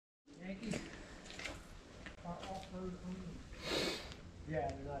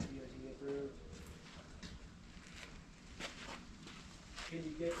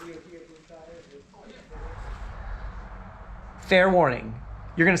fair warning,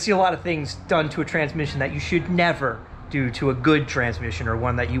 you're going to see a lot of things done to a transmission that you should never do to a good transmission or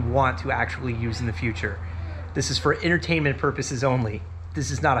one that you want to actually use in the future. This is for entertainment purposes only.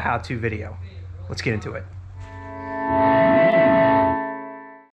 This is not a how-to video. Let's get into it.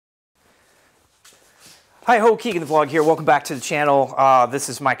 Hi ho, Keegan the Vlog here. Welcome back to the channel. This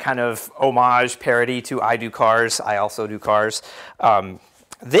is my kind of homage parody to I Do Cars. I also do cars.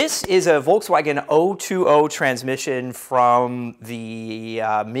 This is a Volkswagen 020 transmission from the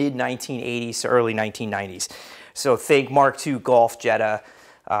mid-1980s to early 1990s. So think Mark II Golf Jetta,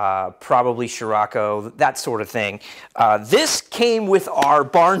 probably Scirocco, that sort of thing. This came with our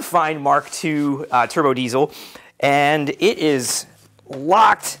barn find Mark II turbo diesel, and it is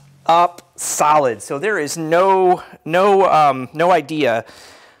locked up solid. So there is no idea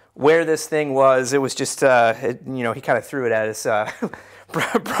where this thing was. It was just, you know, he kind of threw it at us.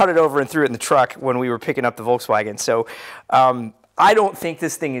 Brought it over and threw it in the truck when we were picking up the Volkswagen. So I don't think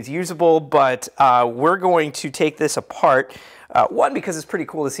this thing is usable, but we're going to take this apart. One, because it's pretty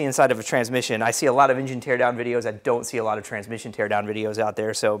cool to see inside of a transmission. I see a lot of engine teardown videos. I don't see a lot of transmission teardown videos out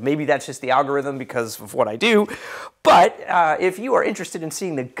there. So maybe that's just the algorithm because of what I do. But if you are interested in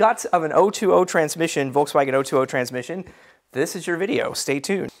seeing the guts of an 020 transmission, Volkswagen 020 transmission, this is your video. Stay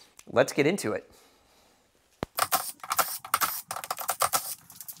tuned. Let's get into it.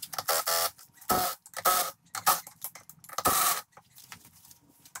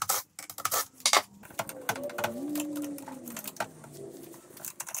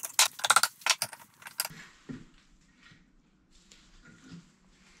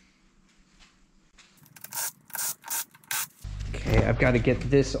 Okay, I've got to get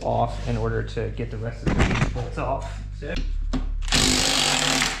this off in order to get the rest of these bolts off. So.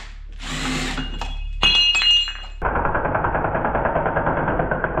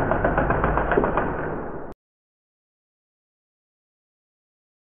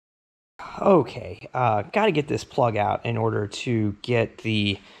 Okay, got to get this plug out in order to get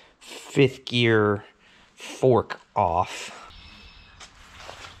the 5th gear fork off.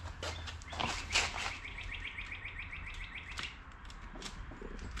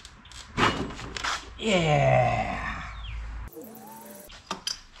 Yeah,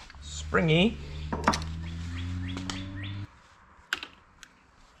 springy.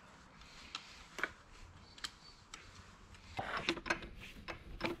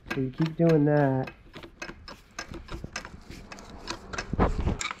 So you keep doing that.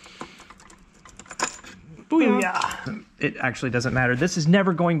 Booyah! It actually doesn't matter. This is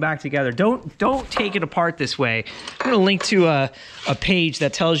never going back together. Don't take it apart this way. I'm going to link to a page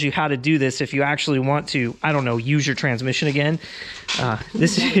that tells you how to do this if you actually want to, I don't know, use your transmission again.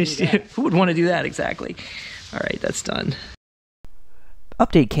 This is who would want to do that exactly? All right, that's done.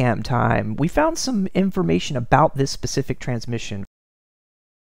 Update cam time. We found some information about this specific transmission.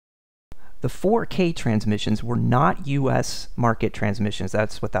 The 4K transmissions were not US market transmissions.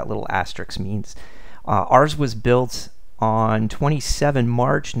 That's what that little asterisk means. Ours was built on 27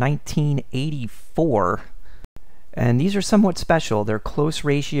 March 1984, and these are somewhat special. They're close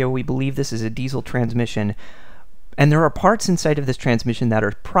ratio. We believe this is a diesel transmission, and there are parts inside of this transmission that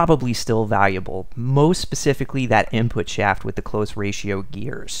are probably still valuable, most specifically that input shaft with the close ratio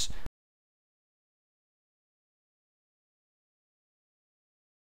gears.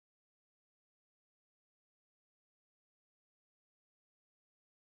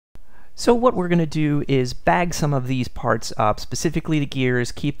 So what we're going to do is bag some of these parts up, specifically the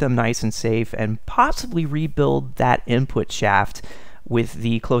gears, keep them nice and safe, and possibly rebuild that input shaft with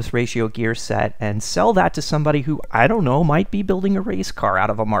the close ratio gear set and sell that to somebody who, I don't know, might be building a race car out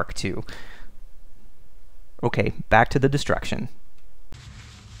of a Mark II. Okay, back to the destruction.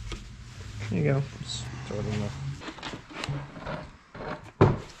 There you go. Just throw it in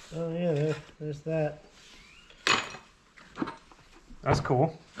there. Oh yeah, there's that. That's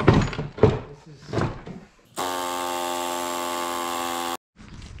cool.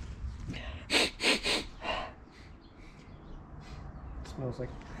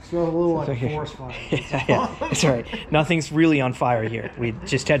 Smells a little like forest fire. Yeah, that's all right. Nothing's really on fire here. We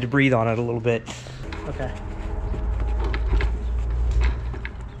just had to breathe on it a little bit. Okay.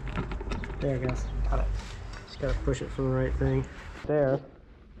 There it goes. Got it. Just gotta push it from the right thing. There.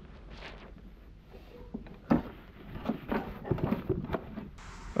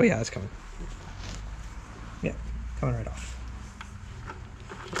 Oh yeah, that's coming. Yeah, coming right off.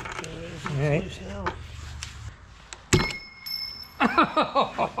 All right.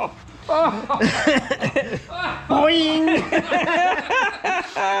 Boing!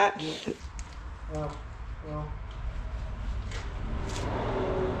 Well.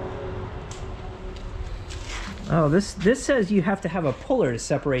 Oh, this says you have to have a puller to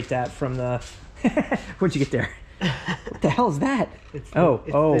separate that from the... What'd you get there? What the hell is that? It's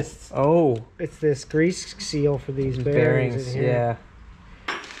this grease seal for these bearings in here.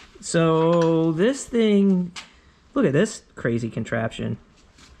 Yeah. So this thing, look at this crazy contraption.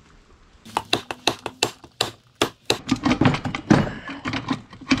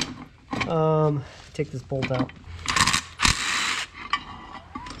 Take this bolt out.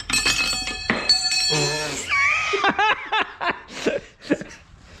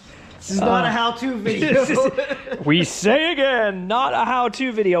 This is not a how-to video. We say again, not a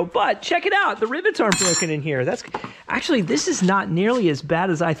how-to video, but check it out. The rivets aren't broken in here. That's actually, this is not nearly as bad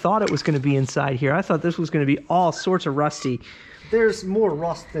as I thought it was going to be inside here. I thought this was going to be all sorts of rusty. There's more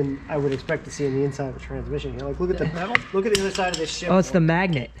rust than I would expect to see on the inside of the transmission. You know, like look at the metal. Look at the other side of this shift. Oh, it's the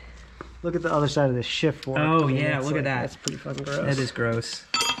magnet. Look at the other side of this shift fork. Oh yeah, look at that. That's pretty fucking gross. That is gross.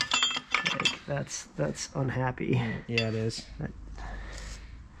 Like, that's unhappy. Yeah, it is.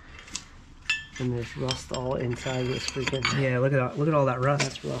 And there's rust all inside this freaking. Yeah, look at all that rust.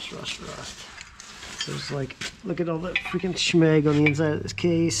 That's rust. There's like, look at all that freaking schmeg on the inside of this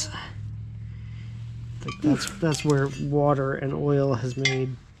case. Like that's where water and oil has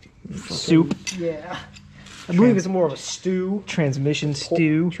made soup. Yeah. I believe it's more of a stew. Transmission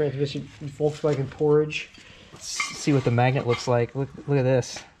stew. Transmission Volkswagen porridge. Let's see what the magnet looks like. Look at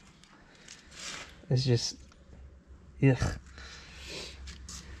this. It's just, ugh.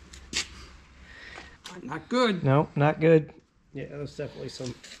 Not good. No, not good. Yeah, there's definitely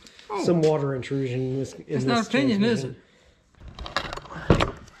some water intrusion in this. It's not opinion, is it?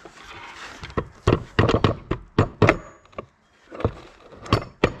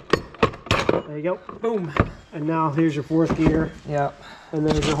 There you go. Boom. And now here's your fourth gear. Yeah. And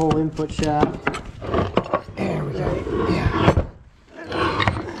there's your whole input shaft. There we go. Yeah.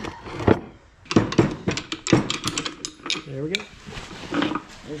 There we go.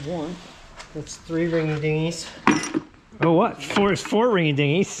 There's one. That's 3 ringy dingies. Oh, what? Four ringy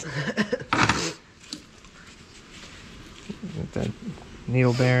dingies. The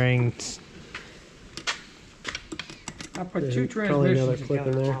needle bearings. I put There's 2 probably another transmissions clip in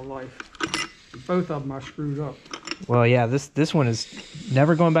together in there. my life. Both of them I screwed up. Well, yeah, this one is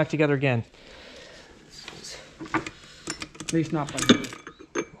never going back together again. At least not by me.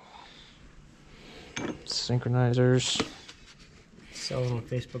 Synchronizers. Selling on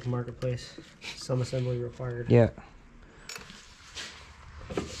Facebook Marketplace. Some assembly required. Yeah.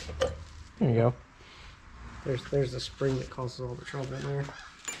 There you go. There's the spring that causes all the trouble in there.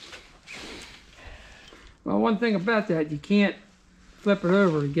 Well, one thing about that, you can't flip it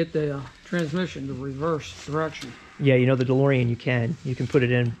over to get the transmission to reverse direction. Yeah, you know the DeLorean, you can put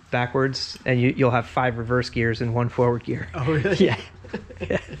it in backwards, and you'll have 5 reverse gears and 1 forward gear. Oh, really? Yeah.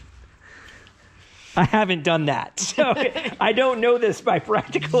 I haven't done that, so I don't know this by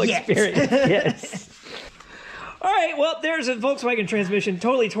practical experience. Yes. All right, well, there's a Volkswagen transmission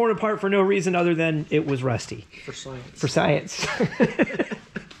totally torn apart for no reason other than it was rusty. For science. For science.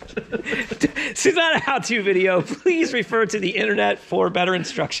 This is not a how-to video. Please refer to the internet for better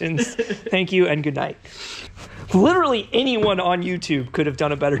instructions. Thank you and good night. Literally anyone on YouTube could have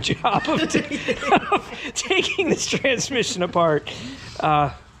done a better job of taking this transmission apart.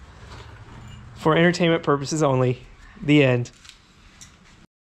 For entertainment purposes only. The end.